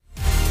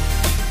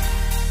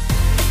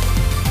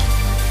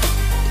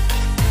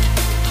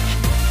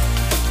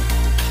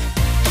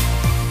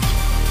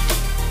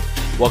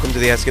Welcome to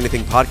the Ask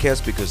Anything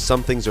podcast, because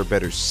some things are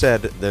better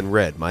said than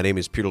read. My name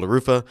is Peter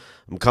LaRufa.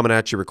 I'm coming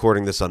at you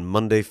recording this on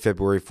Monday,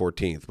 February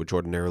 14th, which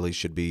ordinarily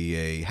should be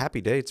a happy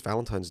day. It's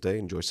Valentine's Day.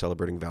 Enjoy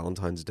celebrating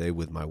Valentine's Day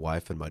with my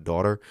wife and my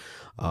daughter.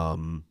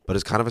 But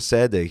it's kind of a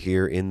sad day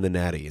here in the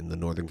Natty, in the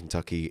Northern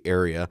Kentucky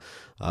area,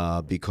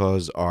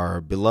 because our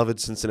beloved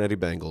Cincinnati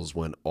Bengals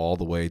went all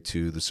the way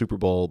to the Super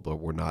Bowl, but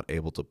were not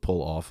able to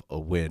pull off a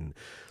win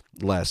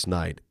last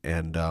night.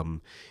 And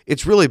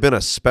it's really been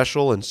a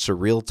special and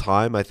surreal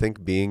time, I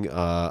think, being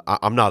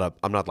I'm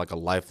not like a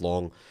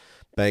lifelong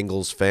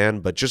Bengals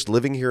fan, but just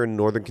living here in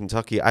Northern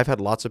Kentucky, I've had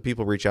lots of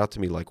people reach out to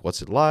me like,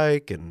 what's it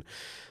like, and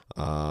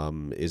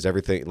is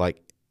everything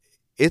like,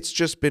 it's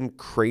just been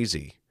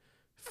crazy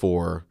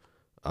for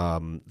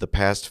the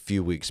past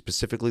few weeks,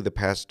 specifically the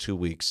past 2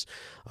 weeks.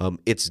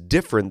 It's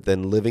different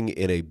than living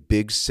in a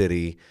big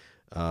city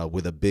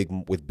with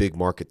big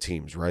market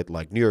teams, right?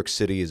 Like New York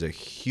City is a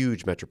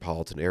huge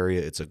metropolitan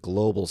area. It's a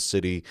global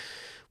city.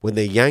 When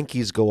the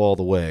Yankees go all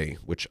the way,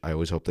 which I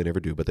always hope they never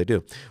do, but they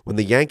do. When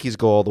the Yankees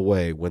go all the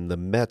way, when the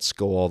Mets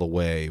go all the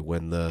way,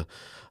 when the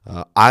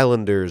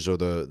Islanders or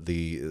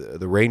the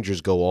Rangers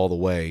go all the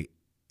way,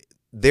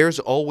 there's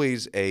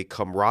always a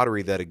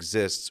camaraderie that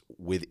exists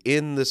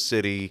within the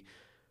city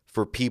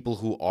for people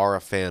who are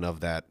a fan of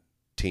that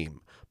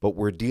team. But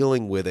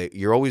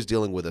you're always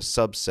dealing with a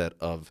subset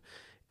of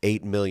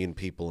 8 million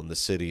people in the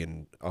city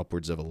and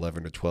upwards of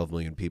 11 or 12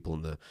 million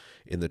people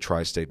in the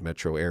tri-state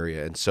metro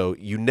area. And so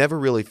you never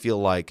really feel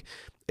like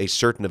a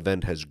certain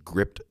event has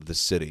gripped the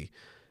city.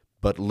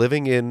 But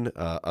living in with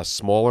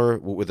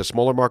a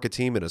smaller market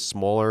team in a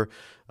smaller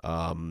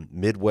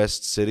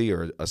Midwest city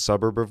or a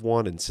suburb of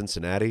one in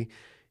Cincinnati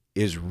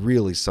is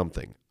really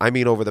something. I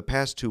mean, over the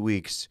past 2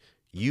 weeks,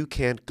 you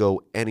can't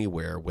go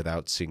anywhere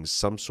without seeing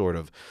some sort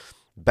of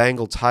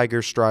Bengal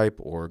tiger stripe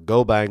or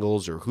Go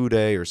Bengals or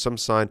Houday or some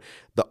sign.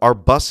 Our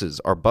bus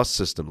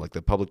system, like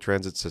the public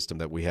transit system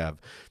that we have,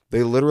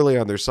 they literally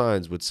on their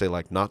signs would say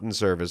like, not in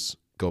service,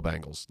 Go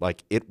Bengals.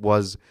 Like, it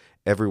was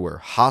everywhere.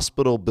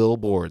 Hospital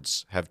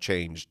billboards have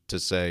changed to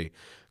say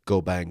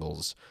Go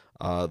Bengals.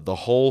 The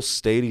whole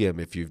stadium,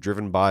 if you've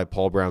driven by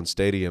Paul Brown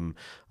Stadium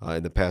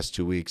in the past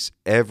 2 weeks,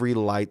 every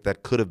light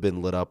that could have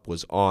been lit up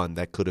was on,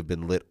 that could have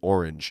been lit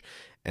orange.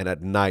 And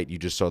at night, you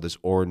just saw this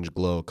orange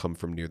glow come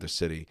from near the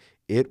city.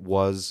 It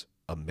was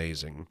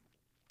amazing.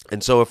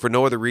 And so if for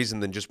no other reason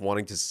than just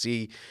wanting to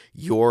see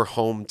your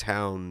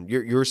hometown,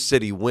 your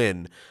city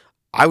win,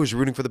 I was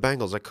rooting for the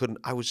Bengals.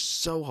 I was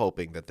so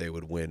hoping that they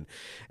would win.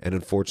 And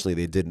unfortunately,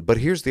 they didn't. But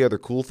here's the other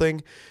cool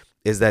thing,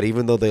 is that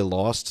even though they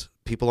lost,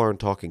 people aren't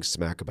talking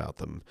smack about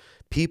them.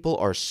 People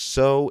are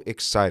so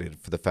excited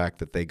for the fact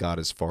that they got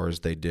as far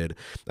as they did.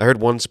 I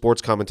heard one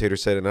sports commentator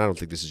said, and I don't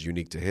think this is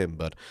unique to him,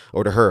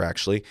 or to her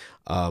actually,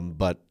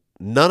 but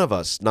none of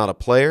us, not a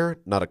player,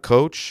 not a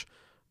coach,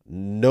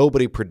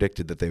 nobody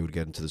predicted that they would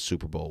get into the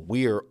Super Bowl.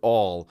 We are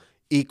all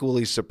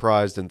equally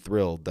surprised and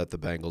thrilled that the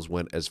Bengals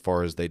went as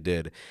far as they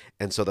did.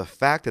 And so the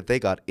fact that they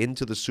got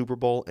into the Super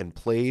Bowl and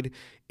played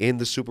in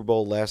the Super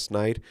Bowl last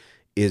night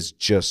is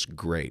just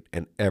great,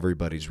 and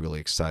everybody's really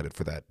excited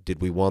for that. Did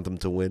we want them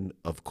to win?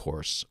 Of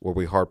course. Were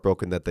we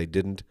heartbroken that they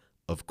didn't?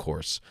 Of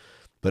course.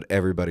 But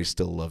everybody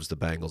still loves the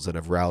Bengals and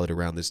have rallied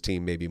around this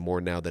team maybe more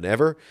now than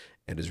ever,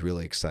 and is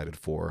really excited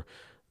for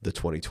the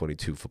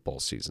 2022 football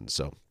season.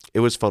 So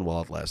it was fun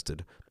while it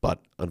lasted, but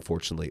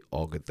unfortunately,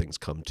 all good things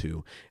come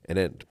to an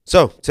end.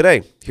 So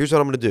today, here's what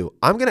I'm going to do.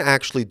 I'm going to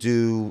actually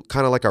do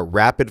kind of like a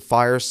rapid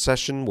fire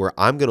session where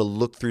I'm going to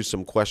look through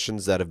some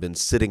questions that have been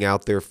sitting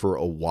out there for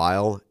a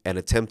while and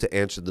attempt to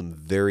answer them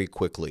very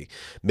quickly.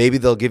 Maybe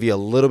they'll give you a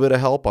little bit of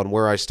help on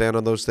where I stand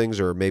on those things,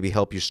 or maybe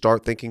help you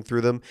start thinking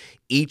through them.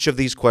 Each of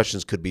these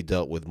questions could be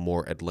dealt with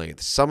more at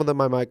length. Some of them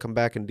I might come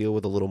back and deal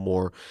with a little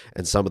more,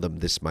 and some of them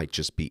this might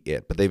just be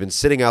it. But they've been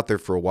sitting out there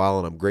for a while,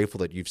 and I'm grateful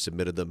that you've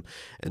submitted them.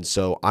 And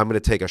so I'm going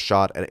to take a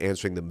shot at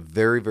answering them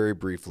very, very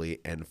briefly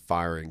and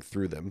firing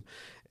through them.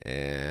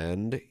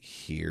 And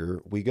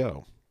here we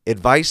go.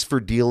 Advice for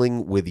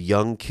dealing with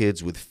young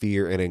kids with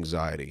fear and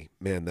anxiety.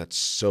 Man, that's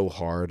so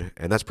hard.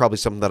 And that's probably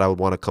something that I would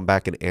want to come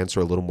back and answer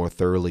a little more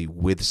thoroughly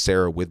with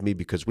Sarah with me,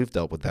 because we've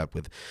dealt with that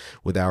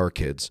with our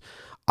kids.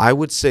 I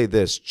would say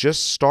this,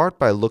 just start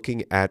by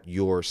looking at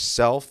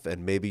yourself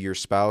and maybe your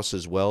spouse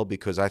as well,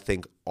 because I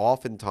think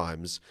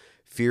oftentimes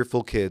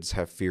fearful kids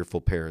have fearful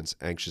parents,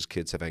 anxious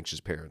kids have anxious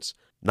parents.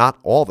 Not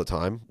all the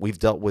time. We've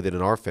dealt with it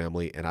in our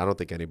family, and I don't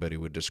think anybody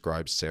would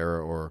describe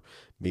Sarah or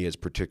me as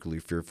particularly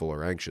fearful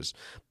or anxious.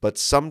 But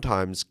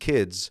sometimes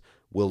kids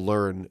will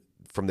learn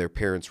from their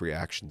parents'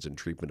 reactions and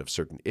treatment of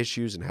certain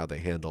issues and how they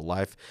handle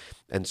life.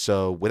 And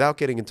so without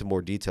getting into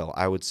more detail,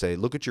 I would say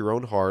look at your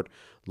own heart,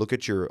 look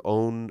at your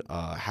own,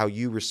 how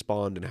you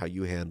respond and how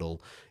you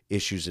handle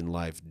issues in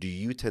life. Do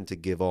you tend to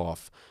give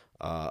off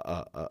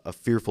a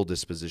fearful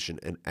disposition,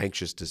 an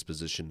anxious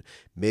disposition?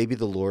 Maybe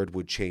the Lord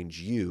would change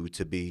you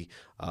to be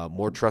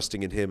more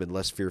trusting in Him and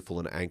less fearful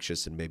and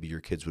anxious, and maybe your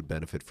kids would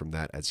benefit from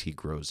that as He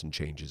grows and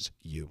changes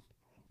you.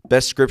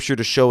 Best scripture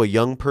to show a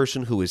young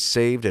person who is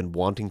saved and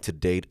wanting to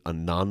date a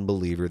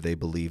non-believer they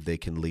believe they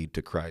can lead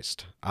to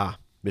Christ.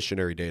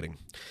 Missionary dating.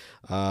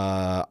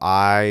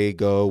 I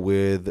go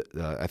with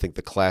I think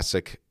the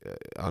classic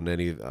on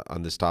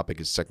this topic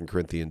is 2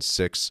 Corinthians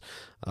 6,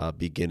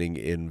 beginning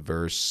in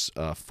verse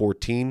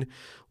 14,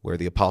 where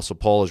the Apostle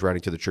Paul is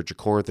writing to the church of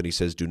Corinth, and he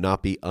says, "Do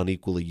not be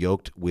unequally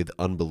yoked with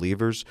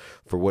unbelievers,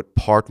 for what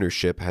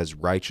partnership has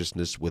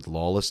righteousness with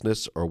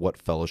lawlessness, or what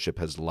fellowship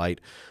has light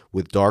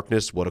with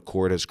darkness? What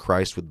accord has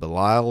Christ with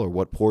Belial, or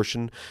what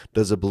portion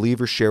does a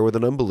believer share with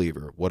an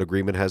unbeliever? What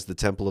agreement has the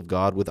temple of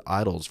God with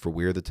idols? For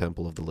we are the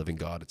temple of the living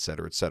God,"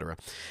 etc., etc.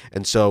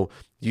 And so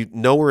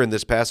nowhere in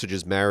this passage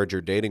is marriage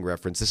or dating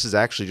reference. This is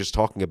actually just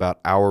talking about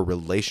our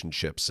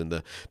relationships. And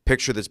the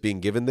picture that's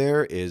being given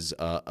there is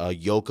a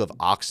yoke of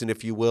oxen,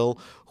 if you will,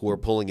 who are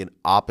pulling in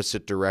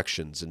opposite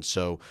directions. And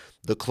so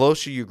the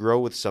closer you grow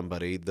with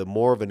somebody, the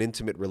more of an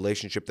intimate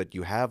relationship that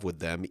you have with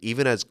them,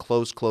 even as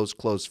close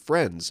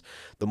friends,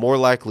 the more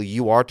likely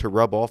you are to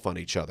rub off on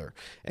each other.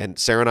 And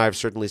Sarah and I have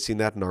certainly seen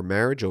that in our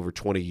marriage over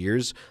 20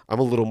 years. I'm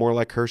a little more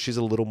like her. She's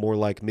a little more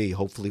like me.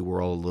 Hopefully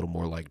we're all a little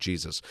more like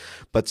Jesus.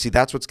 But see,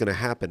 that's what's going to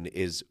happen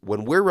is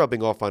when we're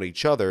rubbing off on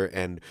each other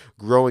and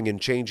growing and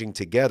changing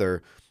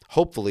together,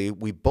 hopefully,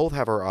 we both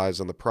have our eyes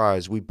on the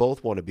prize. We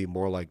both want to be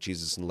more like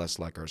Jesus and less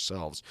like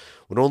ourselves.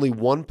 When only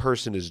one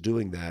person is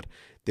doing that,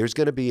 there's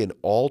going to be an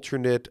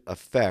alternate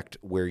effect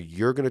where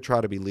you're going to try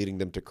to be leading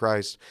them to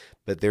Christ,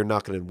 but they're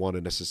not going to want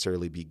to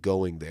necessarily be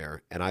going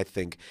there. And I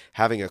think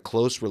having a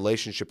close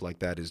relationship like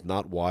that is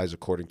not wise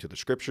according to the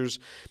scriptures,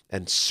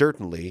 and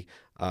certainly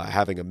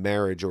having a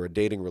marriage or a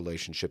dating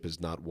relationship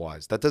is not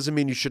wise. That doesn't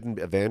mean you shouldn't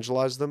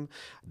evangelize them.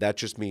 That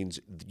just means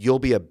you'll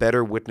be a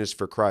better witness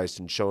for Christ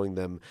in showing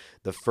them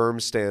the firm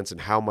stance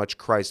and how much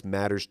Christ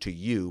matters to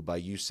you by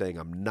you saying,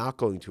 "I'm not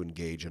going to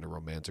engage in a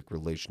romantic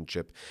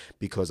relationship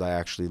because I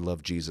actually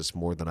love Jesus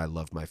more than I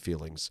love my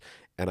feelings."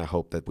 And I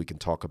hope that we can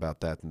talk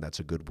about that, and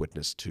that's a good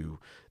witness to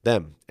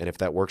them. And if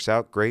that works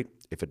out, great.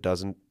 If it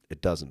doesn't,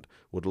 it doesn't.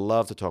 Would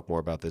love to talk more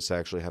about this. I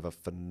actually have a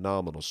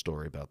phenomenal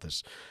story about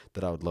this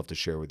that I would love to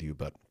share with you,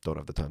 but don't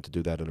have the time to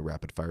do that in a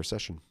rapid fire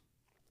session.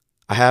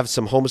 I have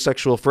some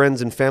homosexual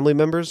friends and family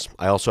members.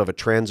 I also have a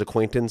trans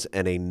acquaintance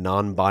and a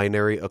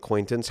non-binary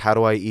acquaintance. How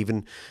do I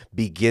even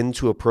begin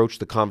to approach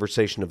the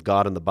conversation of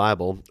God and the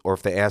Bible? Or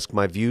if they ask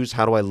my views,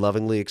 how do I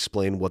lovingly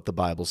explain what the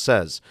Bible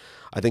says?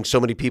 I think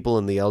so many people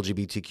in the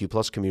LGBTQ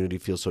plus community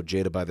feel so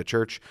jaded by the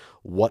church.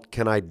 What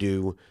can I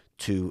do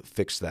to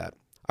fix that?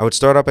 I would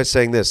start out by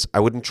saying this. I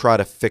wouldn't try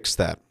to fix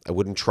that. I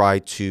wouldn't try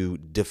to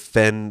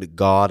defend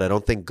God. I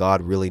don't think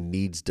God really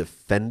needs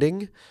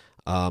defending.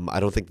 I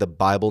don't think the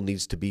Bible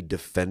needs to be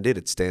defended.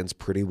 It stands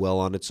pretty well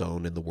on its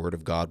own, and the Word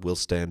of God will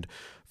stand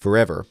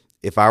forever.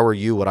 If I were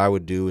you, what I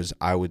would do is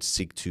I would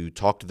seek to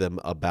talk to them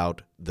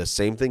about the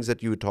same things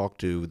that you would talk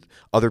to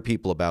other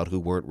people about who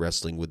weren't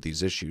wrestling with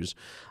these issues.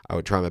 I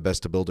would try my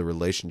best to build a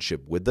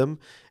relationship with them.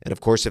 And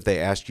of course, if they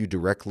asked you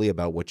directly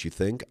about what you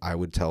think, I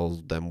would tell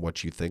them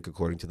what you think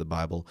according to the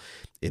Bible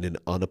in an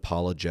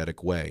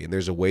unapologetic way. And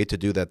there's a way to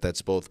do that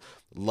that's both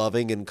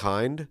loving and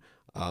kind,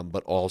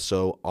 but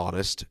also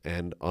honest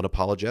and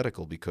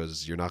unapologetical,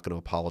 because you're not going to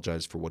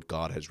apologize for what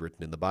God has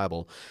written in the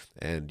Bible,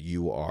 and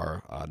you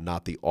are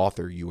not the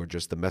author. You are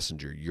just the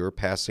messenger. You're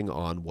passing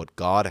on what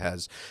God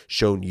has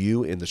shown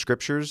you in the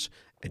scriptures,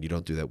 and you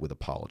don't do that with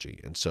apology.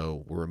 And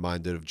so we're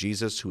reminded of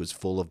Jesus, who is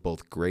full of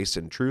both grace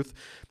and truth,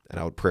 and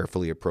I would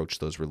prayerfully approach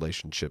those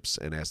relationships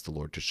and ask the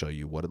Lord to show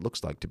you what it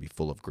looks like to be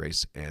full of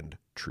grace and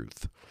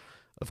truth.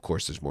 Of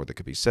course, there's more that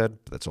could be said,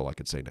 but that's all I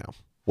could say now.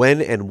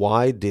 When and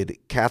why did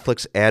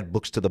Catholics add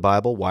books to the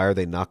Bible? Why are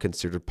they not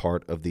considered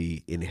part of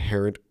the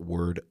inherent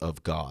Word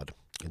of God?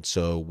 And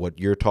so what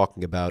you're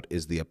talking about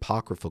is the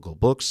apocryphal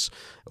books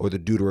or the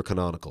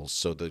deuterocanonicals.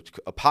 So the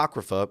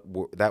apocrypha,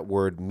 that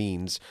word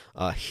means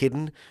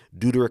hidden.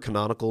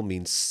 Deuterocanonical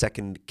means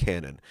second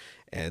canon.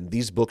 And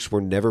these books were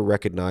never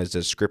recognized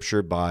as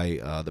scripture by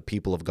the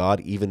people of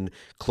God, even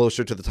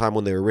closer to the time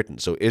when they were written.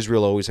 So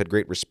Israel always had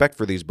great respect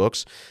for these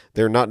books.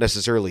 They're not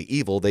necessarily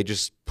evil. They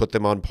just put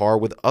them on par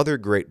with other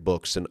great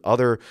books and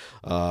other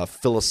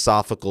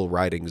philosophical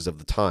writings of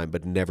the time,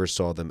 but never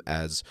saw them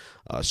as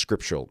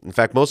scriptural. In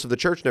fact, most of the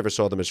church never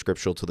saw them as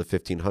scriptural till the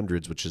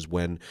 1500s, which is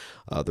when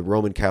the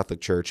Roman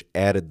Catholic Church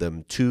added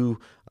them to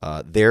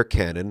their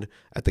canon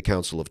at the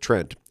Council of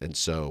Trent. And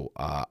so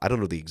I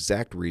don't know the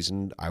exact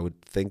reason. I would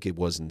think it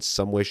was in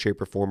some way, shape,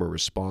 or form a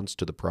response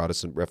to the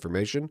Protestant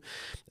Reformation.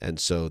 And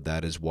so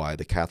that is why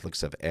the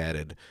Catholics have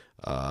added,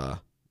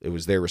 it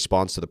was their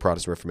response to the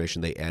Protestant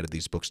Reformation. They added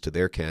these books to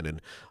their canon,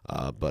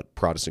 but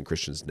Protestant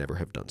Christians never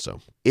have done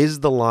so. Is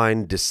the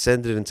line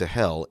 "descended into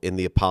hell" in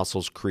the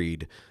Apostles'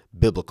 Creed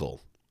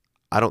biblical?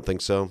 I don't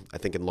think so. I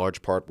think in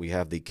large part we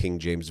have the King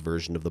James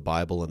Version of the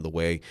Bible and the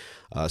way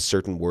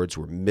certain words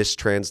were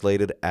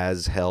mistranslated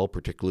as hell,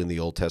 particularly in the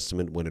Old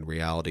Testament, when in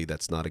reality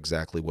that's not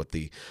exactly what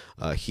the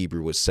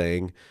Hebrew was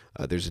saying.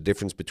 There's a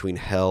difference between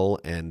hell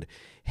and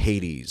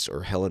Hades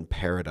or hell in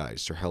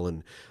paradise or hell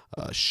in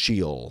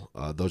Sheol.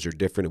 Those are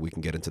different, and we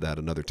can get into that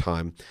another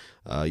time.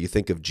 You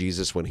think of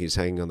Jesus when he's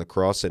hanging on the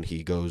cross and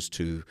he goes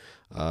to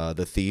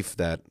the thief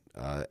that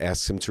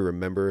asks him to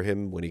remember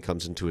him when he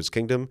comes into his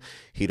kingdom.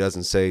 He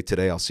doesn't say,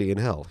 "Today I'll see you in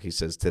hell." He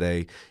says,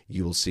 "Today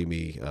you will see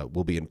me,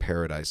 we'll be in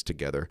paradise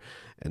together."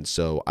 And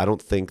so I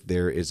don't think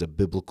there is a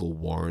biblical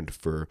warrant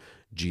for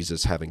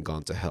Jesus having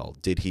gone to hell.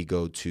 Did he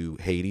go to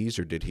Hades,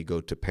 or did he go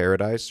to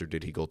paradise, or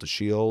did he go to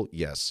Sheol?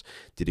 Yes.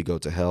 Did he go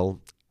to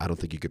hell? I don't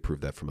think you could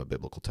prove that from a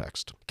biblical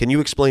text. Can you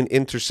explain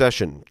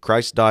intercession?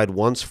 Christ died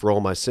once for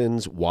all my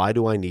sins. Why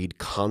do I need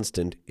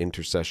constant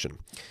intercession?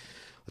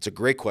 That's a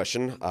great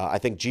question. I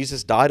think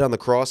Jesus died on the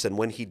cross, and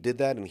when he did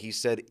that and he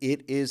said,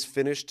 "It is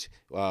finished,"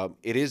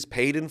 it is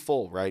paid in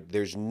full, right?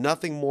 There's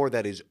nothing more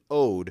that is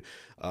owed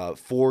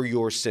for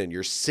your sin.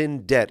 Your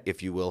sin debt,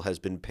 if you will, has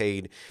been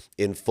paid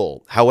in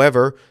full.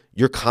 However,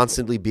 you're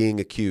constantly being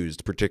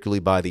accused, particularly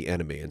by the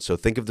enemy. And so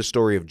think of the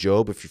story of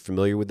Job, if you're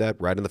familiar with that,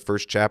 right in the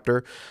first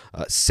chapter.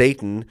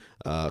 Satan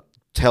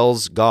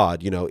tells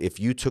God, if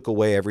you took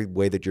away every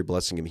way that you're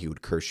blessing him, he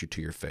would curse you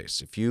to your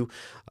face. If you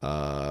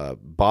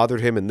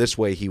bothered him in this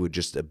way, he would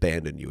just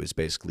abandon you, is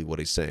basically what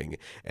he's saying.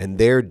 And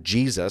there,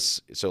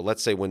 Jesus, so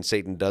let's say when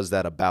Satan does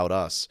that about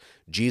us,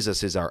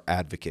 Jesus is our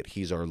advocate.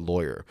 He's our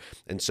lawyer.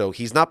 And so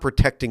he's not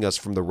protecting us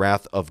from the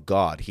wrath of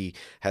God. He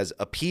has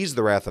appeased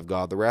the wrath of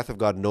God. The wrath of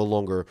God no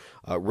longer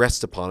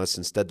rests upon us.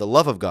 Instead, the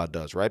love of God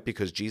does, right?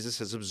 Because Jesus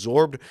has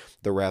absorbed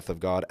the wrath of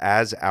God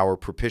as our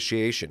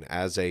propitiation,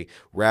 as a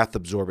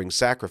wrath-absorbing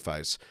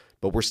sacrifice.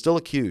 But we're still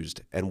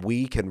accused, and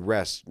we can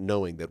rest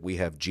knowing that we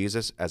have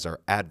Jesus as our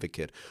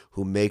advocate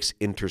who makes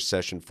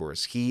intercession for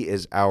us. He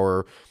is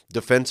our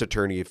defense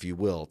attorney, if you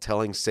will,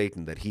 telling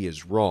Satan that he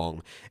is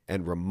wrong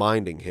and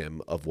reminding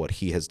him of what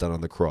he has done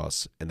on the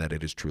cross and that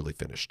it is truly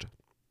finished.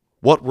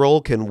 What role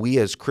can we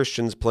as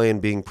Christians play in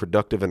being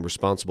productive and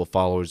responsible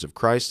followers of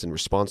Christ in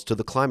response to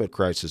the climate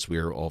crisis we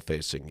are all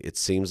facing? It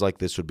seems like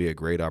this would be a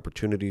great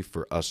opportunity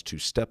for us to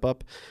step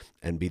up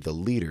and be the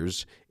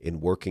leaders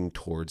in working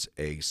towards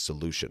a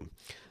solution.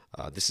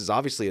 This is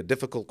obviously a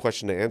difficult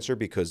question to answer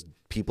because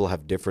people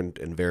have different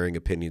and varying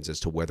opinions as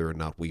to whether or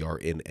not we are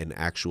in an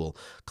actual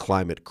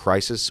climate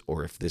crisis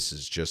or if this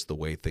is just the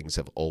way things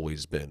have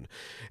always been.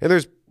 And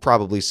there's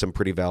probably some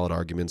pretty valid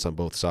arguments on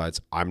both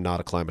sides. I'm not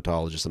a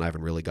climatologist and I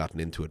haven't really gotten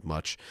into it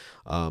much.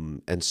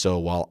 And so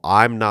while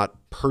I'm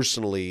not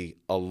personally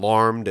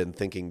alarmed and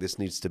thinking this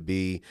needs to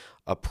be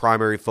a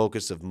primary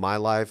focus of my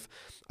life,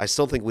 I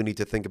still think we need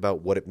to think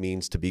about what it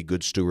means to be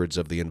good stewards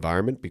of the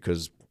environment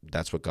because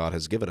that's what God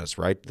has given us,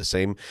 right? The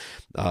same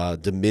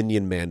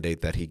dominion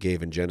mandate that he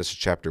gave in Genesis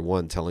chapter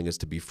 1, telling us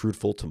to be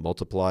fruitful, to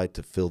multiply,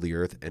 to fill the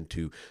earth, and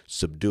to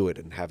subdue it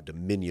and have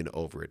dominion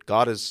over it.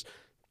 God has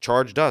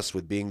charged us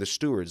with being the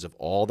stewards of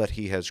all that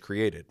he has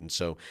created. And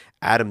so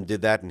Adam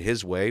did that in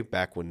his way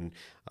back when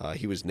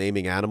he was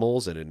naming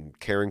animals and in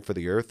caring for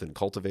the earth and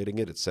cultivating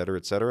it, et cetera,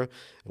 et cetera.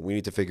 And we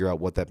need to figure out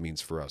what that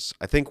means for us.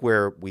 I think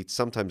where we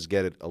sometimes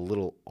get it a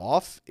little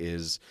off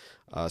is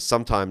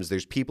sometimes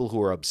there's people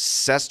who are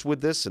obsessed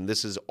with this and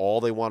this is all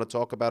they want to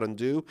talk about and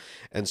do.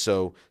 And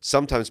so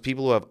sometimes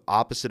people who have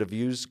opposite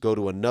views go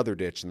to another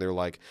ditch and they're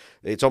like,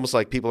 it's almost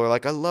like people are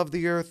like, I love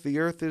the earth. The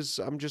earth is,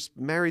 I'm just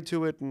married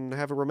to it and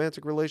have a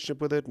romantic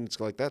relationship with it. And it's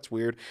like, that's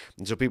weird.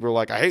 And so people are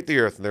like, I hate the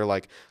earth. And they're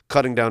like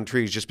cutting down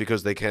trees just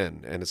because they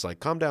can. And it's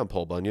like, calm down,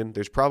 Paul Bunyan.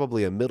 There's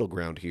probably a middle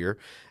ground here.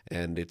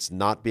 And it's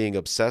not being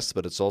obsessed,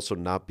 but it's also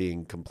not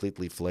being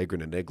completely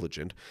flagrant and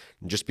negligent.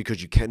 And just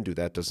because you can do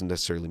that doesn't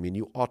necessarily mean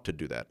you ought to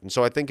do that. And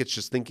so I think it's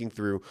just thinking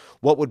through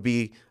what would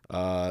be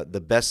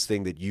the best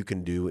thing that you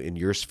can do in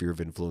your sphere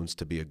of influence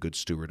to be a good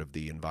steward of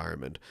the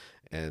environment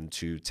and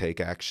to take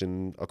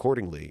action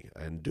accordingly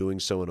and doing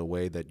so in a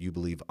way that you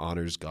believe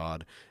honors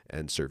God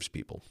and serves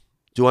people.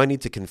 Do I need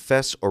to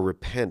confess or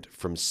repent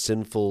from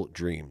sinful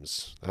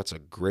dreams? That's a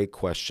great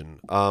question.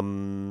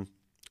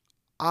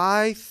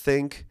 I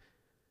think...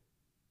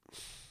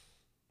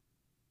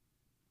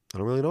 I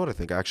don't really know what I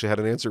think. I actually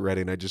had an answer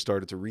ready and I just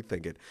started to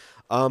rethink it.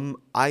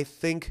 I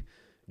think,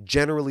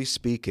 generally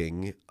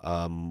speaking,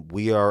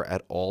 we are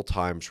at all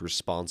times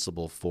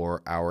responsible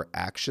for our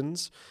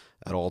actions,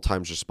 at all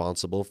times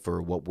responsible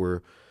for what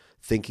we're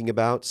thinking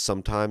about.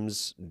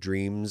 Sometimes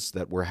dreams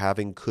that we're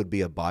having could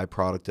be a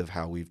byproduct of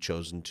how we've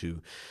chosen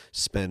to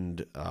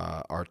spend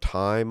our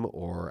time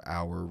or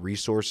our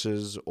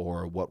resources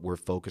or what we're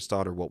focused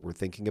on or what we're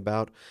thinking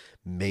about.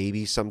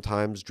 Maybe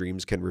sometimes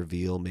dreams can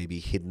reveal maybe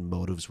hidden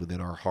motives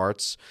within our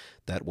hearts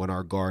that when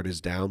our guard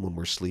is down, when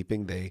we're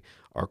sleeping, they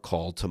are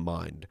called to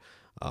mind.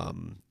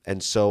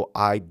 And so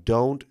I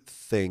don't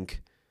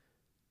think,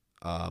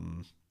 how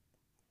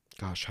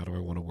do I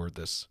want to word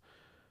this?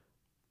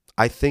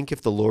 I think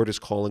if the Lord is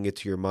calling it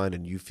to your mind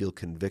and you feel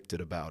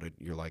convicted about it,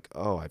 you're like,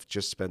 oh, I've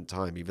just spent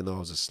time, even though I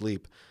was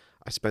asleep,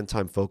 I spend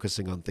time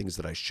focusing on things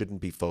that I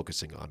shouldn't be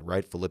focusing on,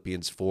 right?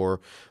 Philippians 4,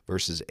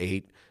 verses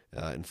 8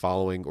 and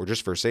following, or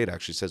just verse 8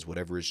 actually says,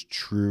 whatever is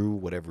true,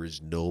 whatever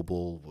is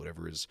noble,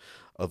 whatever is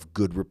of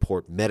good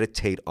report,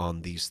 meditate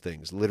on these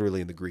things. Literally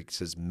in the Greek, it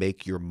says,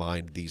 make your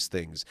mind these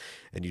things.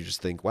 And you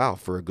just think, wow,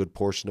 for a good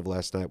portion of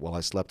last night while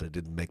I slept, I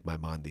didn't make my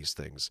mind these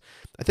things.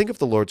 I think if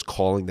the Lord's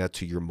calling that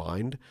to your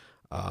mind,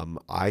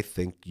 I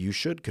think you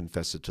should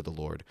confess it to the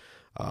Lord.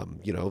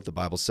 The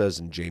Bible says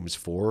in James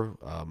 4,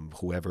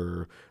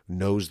 whoever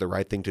knows the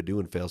right thing to do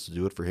and fails to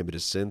do it, for him it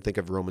is sin. Think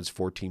of Romans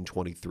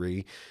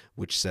 14:23,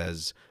 which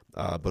says,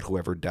 but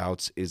whoever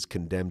doubts is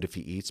condemned if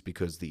he eats,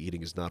 because the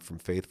eating is not from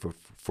faith,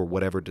 for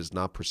whatever does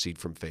not proceed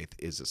from faith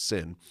is a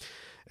sin.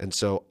 And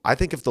so I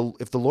think if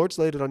the Lord's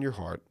laid it on your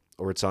heart,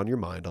 or it's on your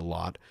mind a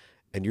lot,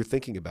 and you're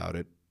thinking about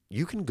it,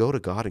 you can go to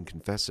God and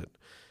confess it.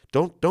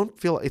 Don't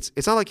feel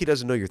it's not like he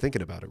doesn't know you're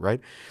thinking about it, right?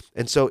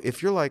 And so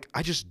if you're like,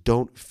 I just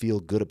don't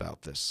feel good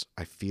about this,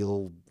 I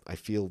feel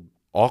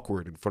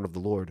awkward in front of the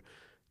Lord,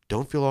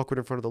 don't feel awkward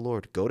in front of the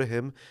Lord. Go to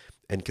him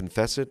and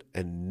confess it,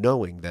 and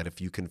knowing that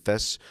if you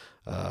confess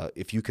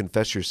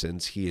your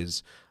sins, he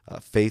is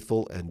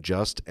faithful and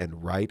just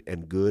and right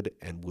and good,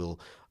 and will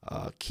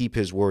keep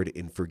his word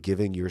in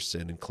forgiving your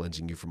sin and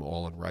cleansing you from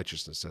all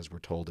unrighteousness, as we're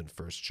told in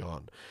 1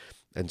 John.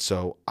 And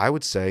so I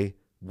would say,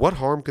 what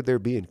harm could there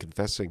be in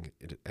confessing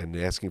and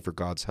asking for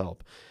God's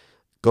help?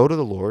 Go to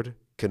the Lord,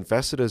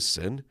 confess it as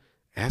sin,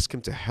 ask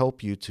him to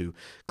help you to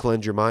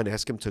cleanse your mind,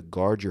 ask him to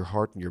guard your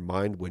heart and your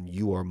mind when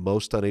you are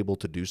most unable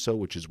to do so,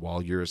 which is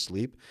while you're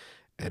asleep,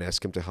 and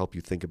ask him to help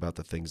you think about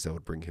the things that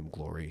would bring him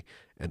glory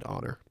and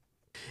honor.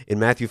 In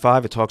Matthew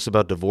 5, it talks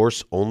about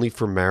divorce only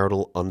for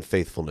marital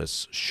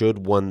unfaithfulness.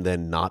 Should one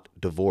then not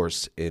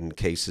divorce in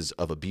cases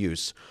of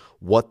abuse?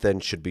 What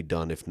then should be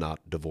done if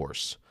not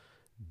divorce?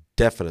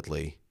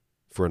 Definitely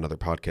for another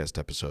podcast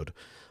episode.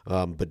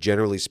 But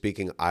generally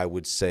speaking, I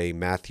would say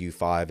Matthew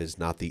 5 is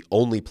not the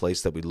only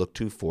place that we look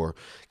to for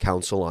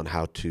counsel on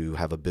how to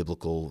have a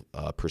biblical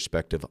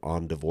perspective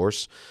on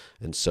divorce.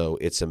 And so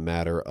it's a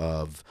matter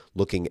of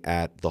looking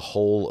at the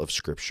whole of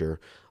Scripture,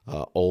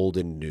 old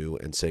and new,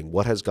 and saying,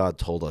 what has God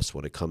told us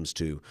when it comes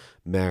to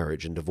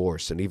marriage and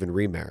divorce and even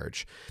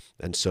remarriage?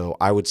 And so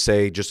I would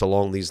say, just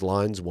along these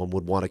lines, one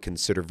would want to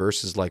consider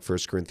verses like 1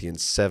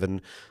 Corinthians 7,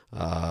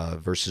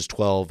 verses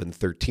 12 and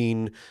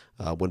 13,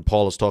 when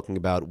Paul is talking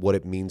about what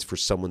it means for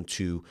someone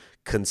to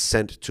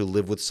consent to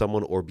live with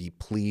someone or be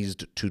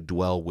pleased to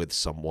dwell with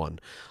someone.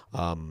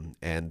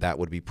 And that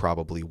would be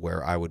probably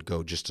where I would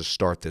go just to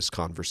start this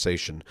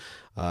conversation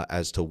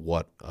as to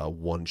what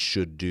one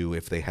should do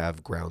if they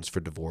have grounds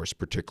for divorce,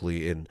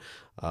 particularly in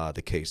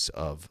the case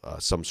of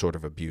some sort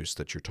of abuse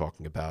that you're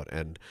talking about.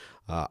 And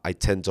I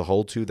tend to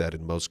hold to that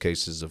in most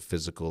cases of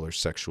physical or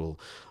sexual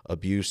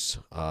abuse,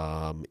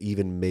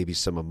 even maybe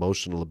some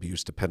emotional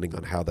abuse, depending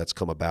on how that's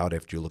come about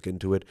after you look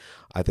into it.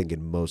 I think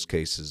in most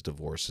cases,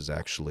 divorce is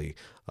actually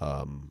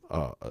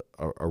a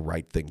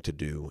right thing to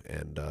do,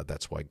 and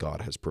that's why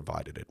God has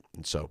provided it.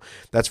 And so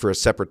that's for a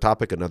separate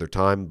topic another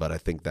time, but I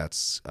think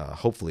that's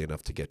hopefully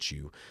enough to get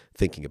you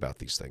thinking about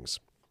these things.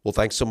 Well,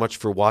 thanks so much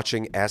for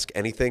watching Ask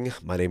Anything.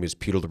 My name is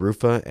Peter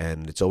LaRufa,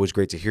 and it's always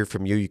great to hear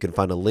from you. You can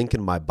find a link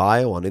in my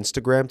bio on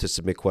Instagram to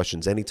submit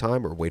questions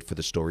anytime or wait for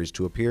the stories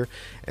to appear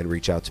and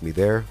reach out to me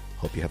there.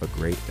 Hope you have a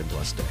great and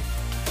blessed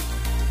day.